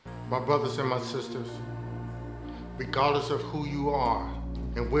My brothers and my sisters, regardless of who you are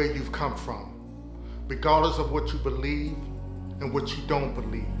and where you've come from, regardless of what you believe and what you don't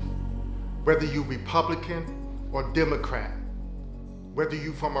believe, whether you're Republican or Democrat, whether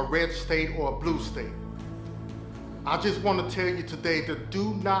you're from a red state or a blue state, I just want to tell you today to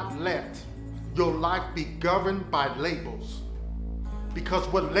do not let your life be governed by labels. Because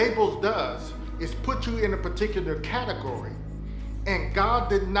what labels does is put you in a particular category. And God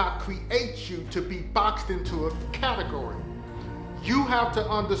did not create you to be boxed into a category. You have to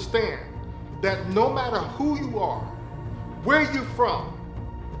understand that no matter who you are, where you're from,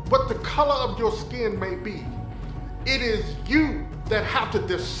 what the color of your skin may be, it is you that have to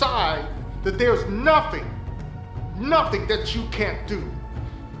decide that there's nothing that you can't do.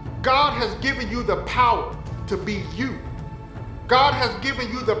 God has given you the power to be you. God has given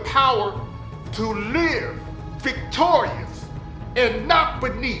you the power to live victorious and not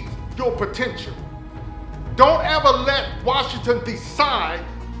beneath your potential. Don't ever let Washington decide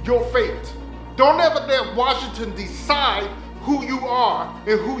your fate. Don't ever let Washington decide who you are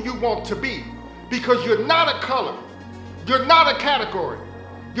and who you want to be, because you're not a color, you're not a category,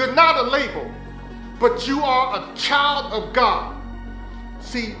 you're not a label, but you are a child of God.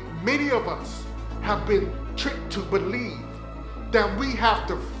 See, many of us have been tricked to believe that we have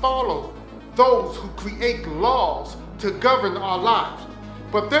to follow those who create laws to govern our lives.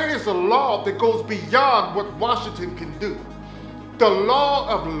 But there is a law that goes beyond what Washington can do. The law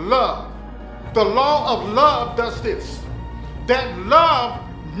of love. The law of love does this: that love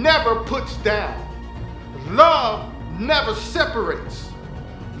never puts down. Love never separates.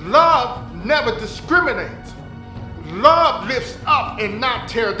 Love never discriminates. Love lifts up and not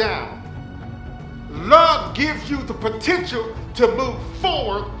tear down. Love gives you the potential to move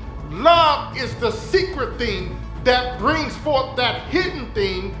forward. Love is the secret thing that brings forth that hidden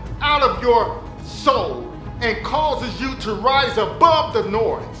thing out of your soul and causes you to rise above the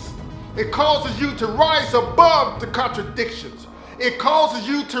noise. It causes you to rise above the contradictions. It causes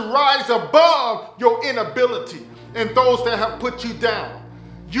you to rise above your inability and those that have put you down.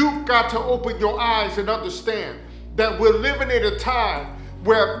 You've got to open your eyes and understand that we're living in a time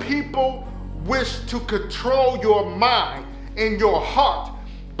where people wish to control your mind and your heart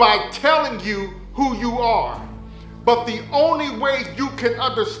by telling you who you are. But the only way you can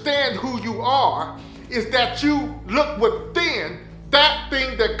understand who you are is that you look within that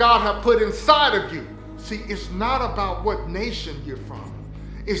thing that God has put inside of you. See, it's not about what nation you're from.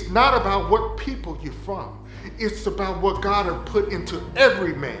 It's not about what people you're from. It's about what God has put into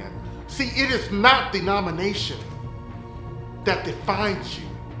every man. See, it is not denomination that defines you.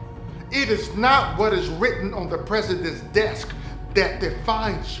 It is not what is written on the president's desk that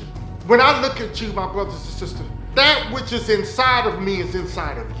defines you. When I look at you, my brothers and sisters, that which is inside of me is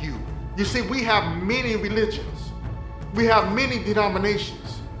inside of you. You see, we have many religions. We have many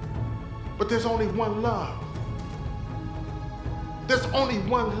denominations. But there's only one love. There's only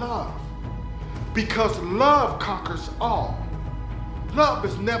one love. Because love conquers all. Love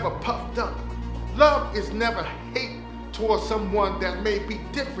is never puffed up. Love is never hate towards someone that may be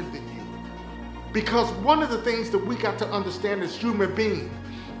different than you. Because one of the things that we got to understand as human beings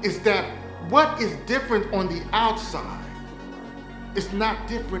is that what is different on the outside is not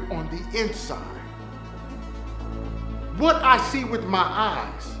different on the inside. What I see with my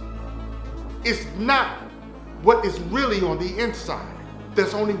eyes is not what is really on the inside.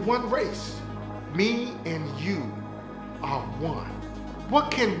 There's only one race. Me and you are one. What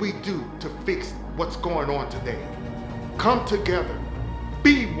can we do to fix what's going on today? Come together.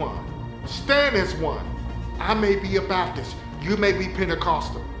 Be one. Stand as one. I may be a Baptist. You may be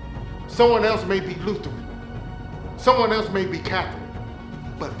Pentecostal. Someone else may be Lutheran. Someone else may be Catholic.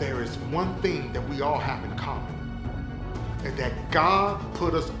 But there is one thing that we all have in common, and that God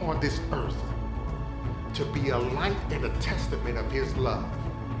put us on this earth to be a light and a testament of His love.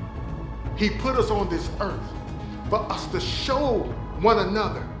 He put us on this earth for us to show one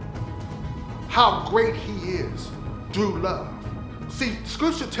another how great He is through love. See,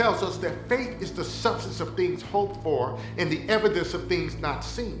 Scripture tells us that faith is the substance of things hoped for and the evidence of things not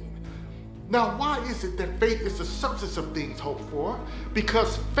seen. Now, why is it that faith is the substance of things hoped for?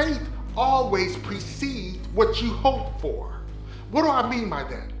 Because faith always precedes what you hope for. What do I mean by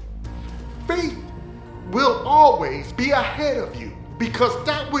that? Faith will always be ahead of you, because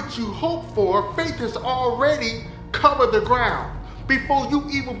that which you hope for, faith has already covered the ground before you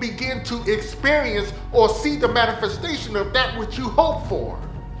even begin to experience or see the manifestation of that which you hope for.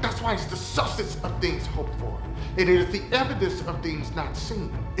 That's why it's the substance of things hoped for. And it is the evidence of things not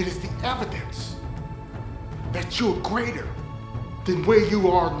seen. It is the evidence that you're greater than where you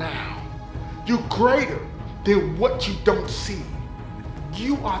are now. You're greater than what you don't see.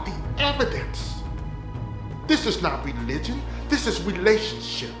 You are the evidence. This is not religion. This is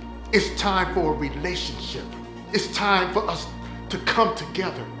relationship. It's time for a relationship. It's time for us to come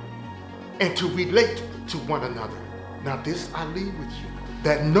together and to relate to one another. Now this I leave with you,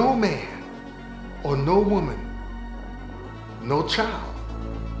 that no man or no woman, no child,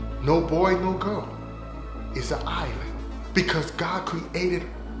 no boy, no girl is an island, because God created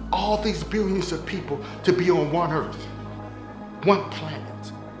all these billions of people to be on one earth, one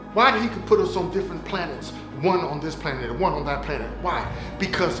planet. Why did he put us on different planets? One on this planet and one on that planet. Why?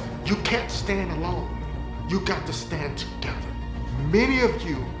 Because you can't stand alone. You got to stand together. Many of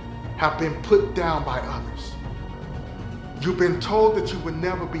you have been put down by others. You've been told that you will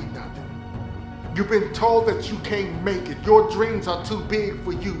never be nothing. You've been told that you can't make it. Your dreams are too big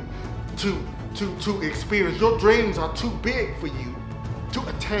for you to experience. Your dreams are too big for you to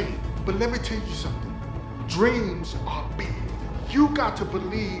attain. But let me tell you something. Dreams are big. You got to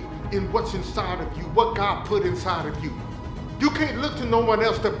believe in what's inside of you, what God put inside of you. You can't look to no one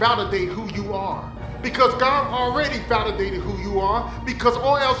else to validate who you are, because God already validated who you are, because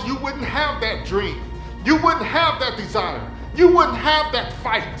or else you wouldn't have that dream. You wouldn't have that desire. You wouldn't have that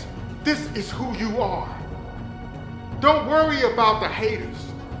fight. This is who you are. Don't worry about the haters.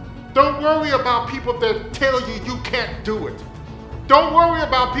 Don't worry about people that tell you you can't do it. Don't worry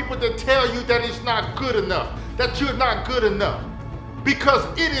about people that tell you that it's not good enough, that you're not good enough. Because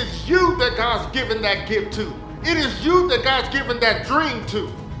it is you that God's given that gift to. It is you that God's given that dream to.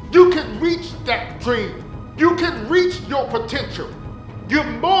 You can reach that dream. You can reach your potential. You're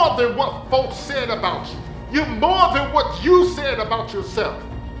more than what folks said about you. You're more than what you said about yourself.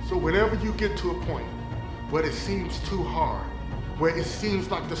 So whenever you get to a point where it seems too hard, where it seems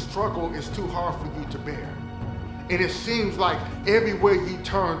like the struggle is too hard for you to bear, and it seems like everywhere you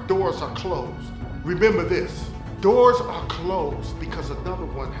turn, doors are closed, remember this. Doors are closed because another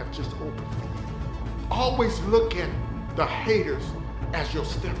one has just opened for you. Always look at the haters as your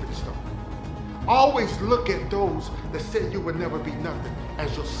stepping stone. Always look at those that said you would never be nothing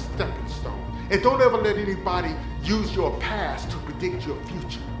as your stepping stone. And don't ever let anybody use your past to predict your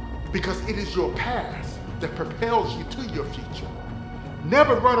future, because it is your past that propels you to your future.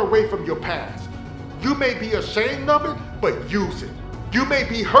 Never run away from your past. You may be ashamed of it, but use it. You may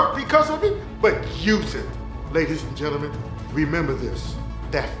be hurt because of it, but use it. Ladies and gentlemen, remember this,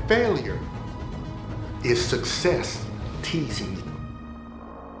 that failure is success teasing you.